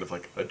 like, as kind of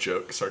like a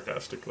joke,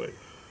 sarcastically.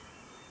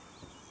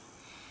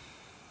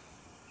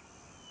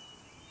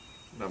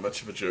 Not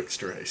much of a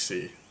jokester, I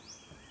see.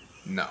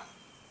 No.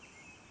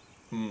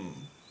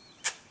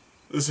 This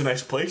is a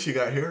nice place you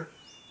got here.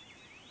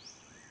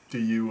 Do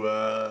you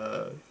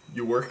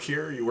work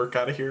here? You work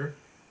out of here?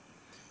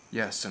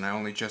 Yes, and I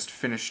only just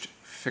finished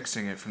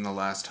fixing it from the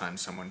last time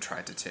someone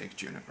tried to take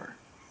Juniper.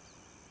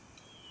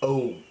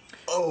 Oh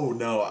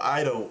no,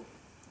 I don't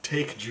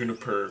take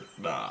Juniper.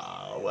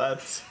 Nah,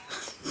 what?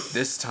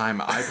 This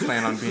time I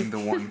plan on being the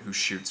one who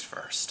shoots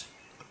first.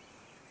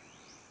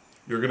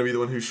 You're gonna be the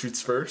one who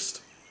shoots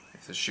first?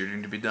 If there's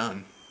shooting to be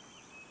done.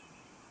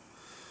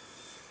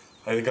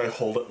 I think I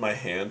hold up my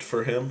hand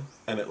for him,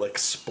 and it, like,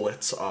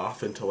 splits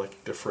off into,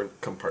 like, different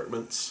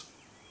compartments.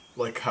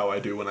 Like how I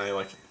do when I,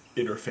 like,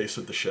 interface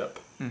with the ship.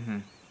 Mm-hmm.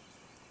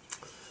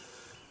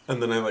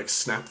 And then I, like,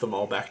 snap them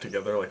all back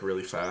together, like,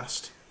 really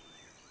fast.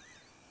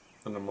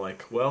 And I'm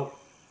like, well,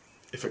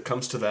 if it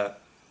comes to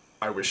that,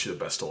 I wish you the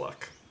best of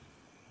luck.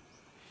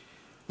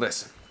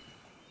 Listen.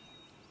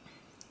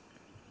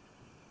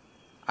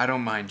 I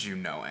don't mind you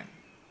knowing.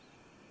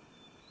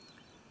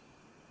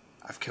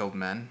 I've killed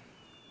men.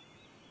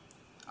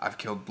 I've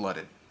killed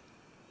blooded.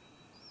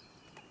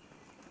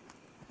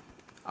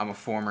 I'm a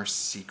former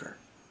seeker.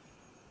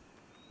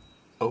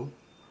 Oh?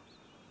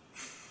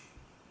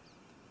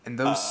 And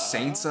those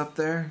saints up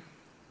there,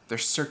 they're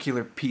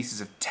circular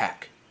pieces of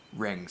tech,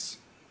 rings.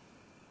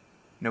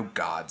 No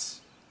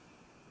gods.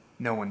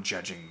 No one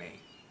judging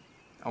me.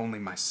 Only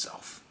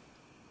myself.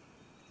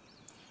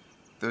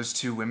 Those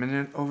two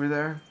women over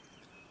there,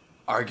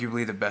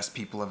 arguably the best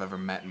people I've ever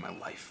met in my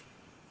life.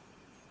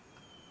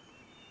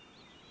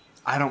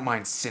 I don't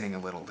mind sinning a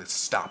little to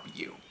stop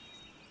you.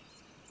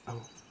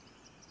 Oh.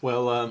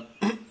 Well,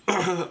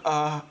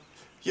 yeah,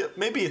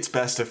 maybe it's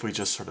best if we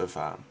just sort of,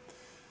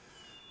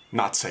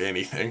 not say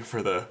anything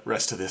for the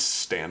rest of this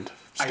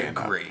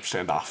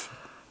standoff.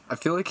 I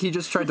feel like he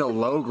just tried to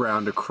low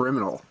ground a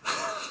criminal.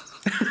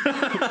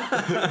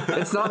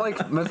 It's not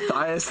like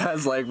Matthias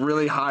has, like,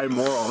 really high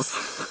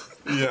morals.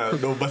 Yeah,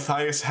 no,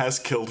 Matthias has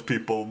killed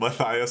people.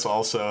 Matthias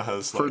also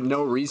has, like... For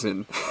no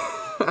reason.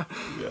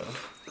 Yeah.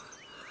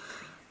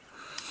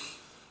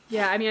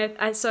 Yeah, I mean,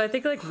 I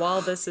think, like,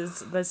 while this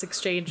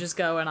exchange is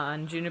going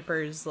on,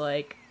 Juniper's,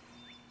 like,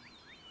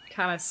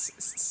 kind of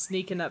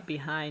sneaking up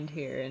behind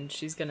here, and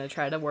she's gonna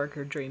try to work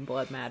her dream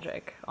blood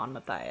magic on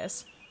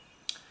Matthias.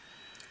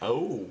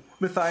 Oh.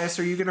 Matthias,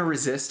 are you gonna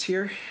resist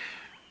here?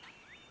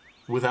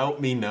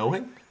 Without me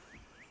knowing?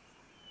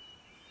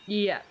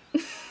 Yeah.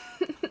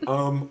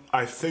 I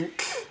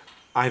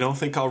don't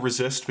think I'll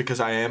resist, because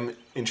I am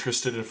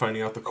interested in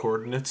finding out the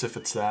coordinates, if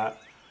it's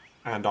that.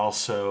 And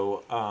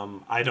also,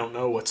 I don't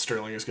know what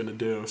Sterling is going to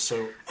do,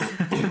 so...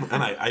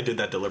 and I did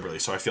that deliberately,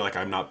 so I feel like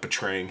I'm not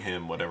betraying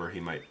him, whatever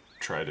he might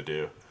try to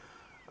do.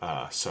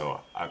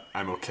 So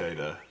I'm okay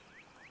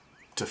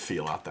to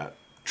feel out that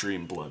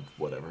dream blood,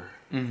 whatever.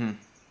 Mm-hmm.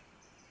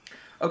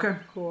 Okay.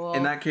 Cool.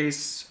 In that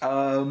case,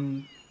 we're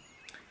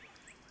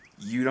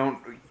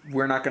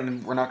not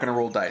gonna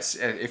roll dice.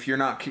 If you're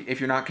not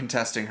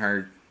contesting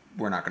her,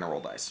 we're not gonna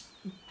roll dice.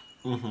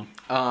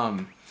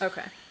 Mm-hmm.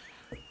 Okay.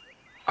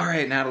 All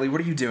right, Natalie,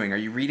 what are you doing? Are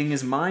you reading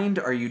his mind?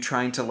 Are you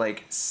trying to,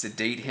 like,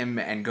 sedate him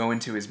and go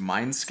into his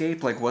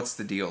mindscape? Like, what's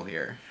the deal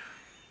here?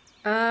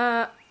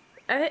 I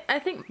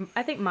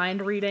think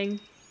mind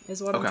reading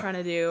is what I'm trying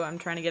to do. I'm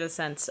trying to get a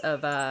sense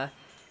of,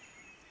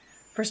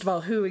 first of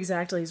all, who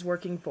exactly he's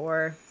working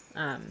for,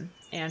 and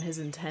his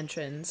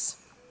intentions.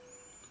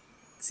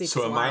 See if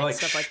he's lying,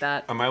 stuff like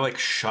that. Am I, like,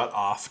 shut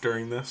off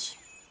during this?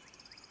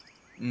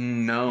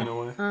 No. In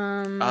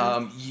a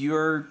way?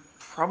 You're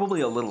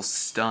probably a little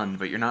stunned,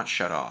 but you're not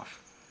shut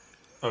off.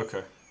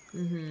 Okay.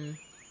 Mm-hmm.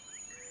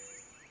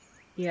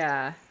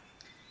 Yeah.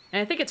 And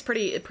I think it's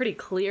pretty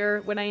clear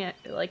when I,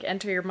 like,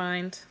 enter your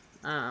mind.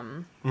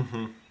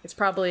 Mm-hmm. It's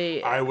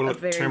probably a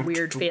very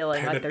weird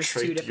feeling, like there's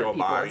two different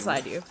people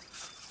inside you.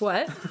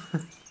 What?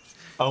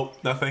 Oh,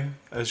 nothing.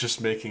 I was just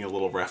making a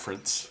little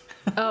reference.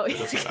 Oh,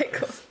 okay,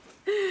 cool.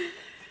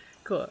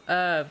 Cool.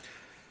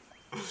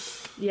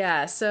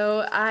 Yeah.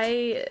 So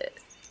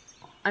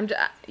I'm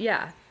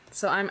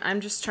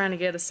just trying to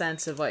get a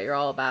sense of what you're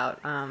all about.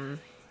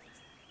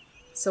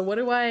 So what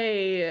do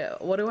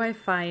I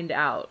find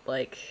out?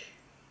 Like,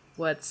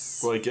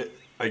 what's? Well,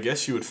 I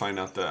guess you would find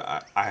out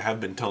that I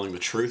have been telling the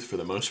truth for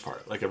the most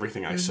part. Like,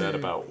 everything I said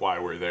about why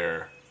we're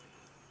there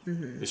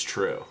is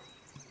true.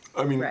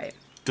 I mean, right.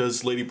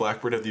 Does Lady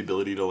Blackbird have the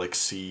ability to, like,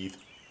 see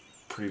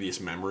previous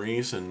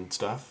memories and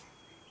stuff?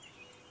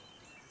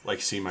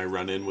 Like, see my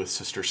run-in with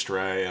Sister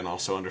Stray and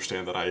also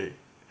understand that I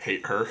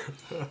hate her?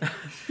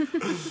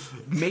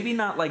 Maybe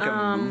not like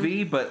a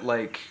movie, but,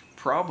 like,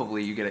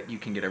 probably you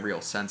can get a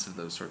real sense of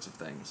those sorts of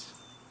things.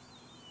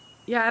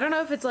 Yeah, I don't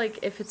know if it's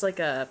like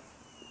a...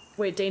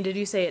 Wait, Dane, did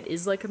you say it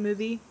is like a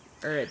movie?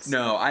 Or it's...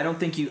 No, I don't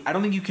think you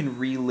can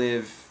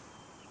relive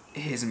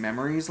his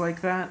memories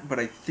like that, but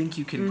I think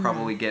you can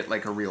probably get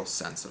like a real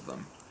sense of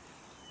them.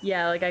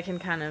 Yeah, like I can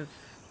kind of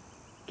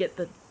get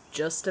the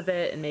gist of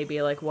it and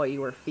maybe like what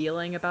you were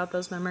feeling about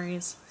those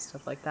memories,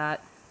 stuff like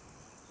that.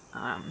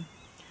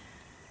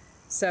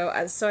 So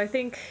I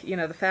think, you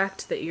know, the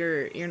fact that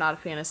you're not a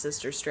fan of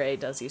Sister Stray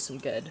does you some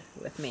good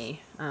with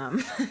me. And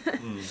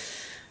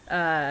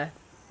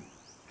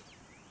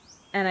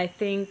I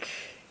think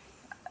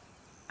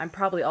I'm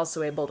probably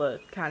also able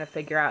to kind of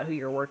figure out who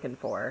you're working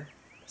for.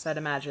 So I'd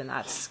imagine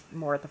that's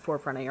more at the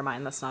forefront of your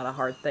mind. That's not a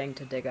hard thing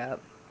to dig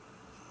up.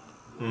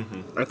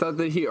 Mm-hmm. I thought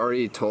that he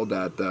already told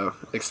that, though.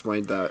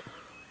 Explained that.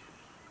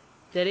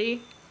 Did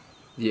he?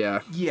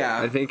 Yeah.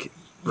 Yeah. I think...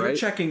 Right? You're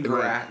checking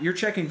you're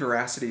checking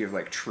veracity of,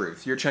 like,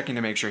 truth. You're checking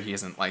to make sure he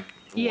isn't, like,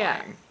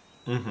 lying.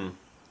 Mm-hmm.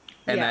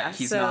 And that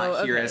he's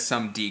not here as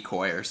some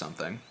decoy or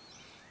something.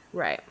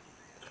 Right.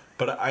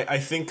 But I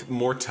think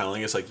more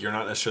telling is, like, you're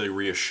not necessarily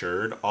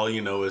reassured. All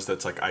you know is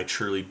that's, like, I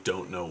truly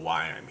don't know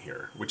why I'm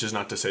here. Which is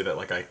not to say that,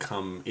 like, I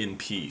come in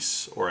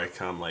peace or I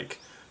come, like,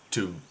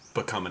 to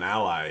become an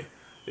ally.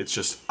 It's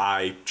just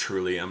I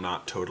truly am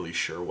not totally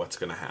sure what's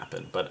going to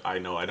happen. But I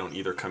know I don't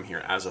either come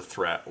here as a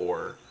threat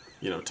or,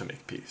 you know, to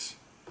make peace.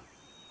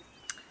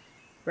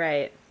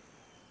 Right.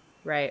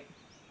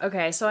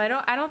 Okay, so I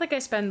don't think I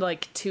spend,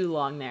 like, too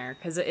long there.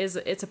 Because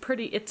it's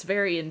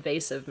very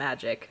invasive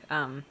magic.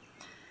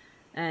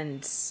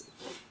 And,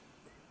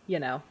 you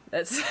know,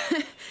 that's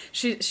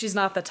she's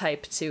not the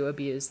type to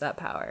abuse that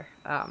power.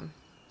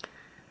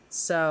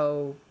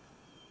 So,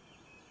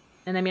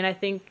 and I mean, I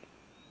think,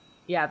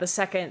 yeah, the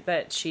second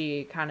that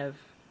she kind of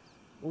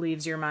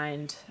leaves your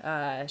mind,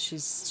 she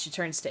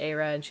turns to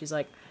Aira and she's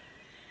like,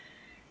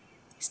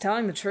 he's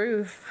telling the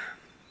truth.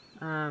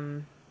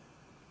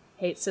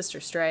 Hates Sister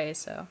Stray,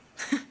 so.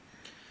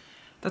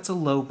 That's a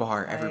low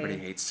bar. Everybody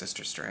hates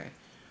Sister Stray.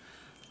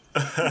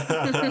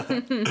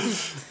 That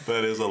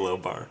is a low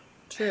bar.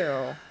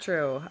 True.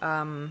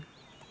 And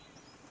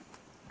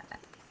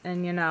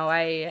you know,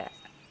 I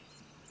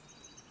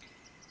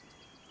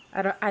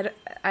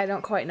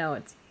don't quite know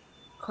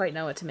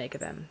what to make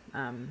of him.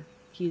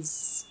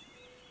 He's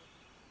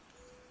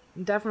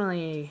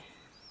definitely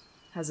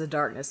has a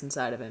darkness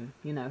inside of him.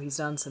 You know, he's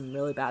done some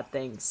really bad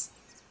things,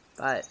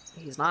 but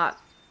he's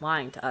not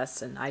lying to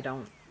us, and I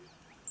don't.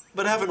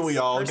 But haven't we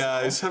all,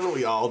 guys? Haven't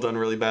we all done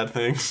really bad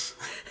things?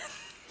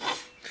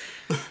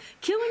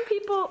 Killing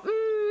people.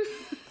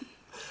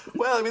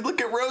 Well, I mean, look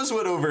at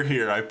Rosewood over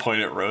here. I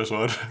point at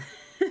Rosewood.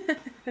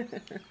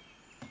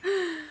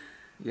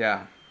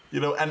 Yeah. You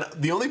know, and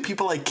the only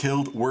people I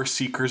killed were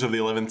Seekers of the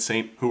 11th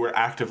Saint who were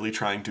actively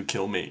trying to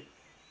kill me.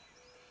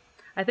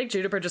 I think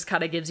Juniper just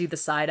kind of gives you the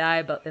side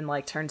eye, but then,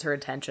 like, turns her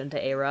attention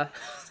to Aira.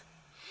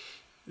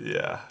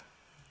 Yeah.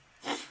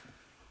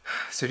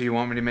 So do you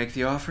want me to make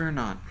the offer or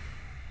not?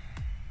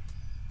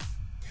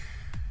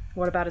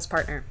 What about his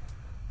partner?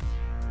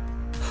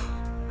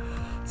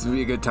 This would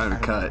be a good time to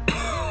cut.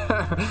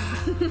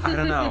 I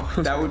don't know.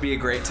 That would be a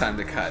great time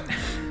to cut.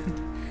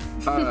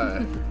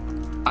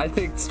 I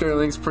think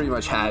Sterling's pretty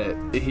much had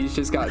it. He's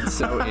just gotten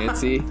so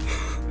antsy.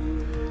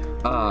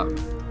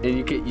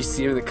 And you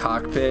see him in the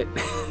cockpit,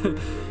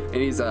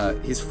 and he's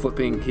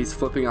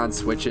flipping on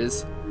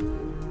switches.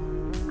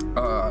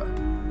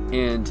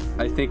 And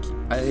I think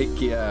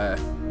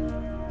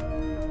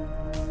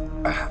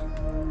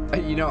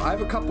you know, I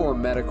have a couple of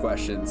meta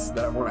questions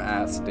that I want to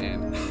ask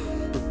Dan.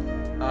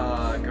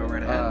 Go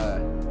right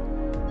ahead.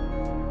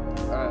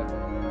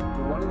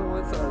 One of the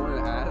ones that I wanted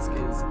to ask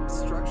is,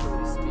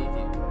 structurally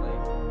speaking,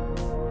 like...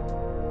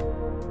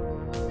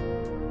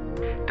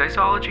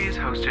 Diceology is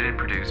hosted and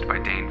produced by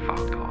Dane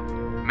Fogdahl.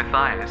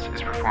 Matthias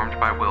is performed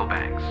by Will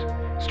Banks.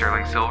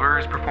 Sterling Silver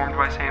is performed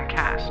by Sam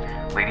Cast.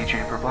 Lady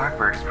Juniper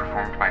Blackbird is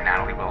performed by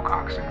Natalie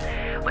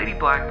Wilcoxon. Lady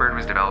Blackbird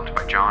was developed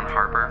by John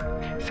Harper.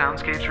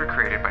 Soundscapes were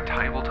created by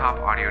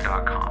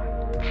TabletopAudio.com.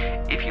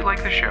 If you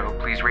like the show,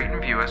 please rate and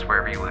review us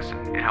wherever you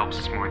listen. It helps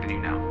us more than you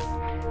know.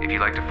 If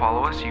you'd like to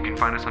follow us, you can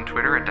find us on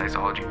Twitter at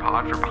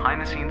DiceologyPod for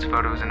behind-the-scenes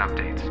photos and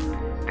updates.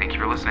 Thank you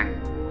for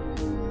listening.